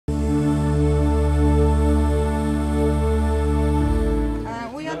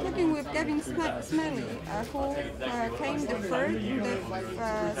who came the third in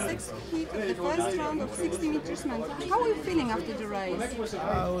the sixth heat of the first round of 60 meters men. How are you feeling after the race? It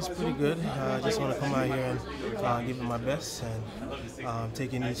was pretty good. I just want to come out here and give it my best and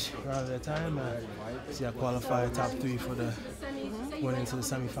taking each round at a time. See, I qualified top 3 for the went into the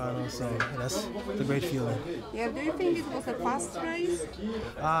semifinals, so that's a great feeling. Yeah, do you think it was a fast race?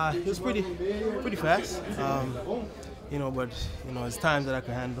 It was pretty fast. You know, but you know, it's times that I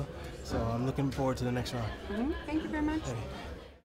can handle. So I'm looking forward to the next round. Thank you very much. Okay.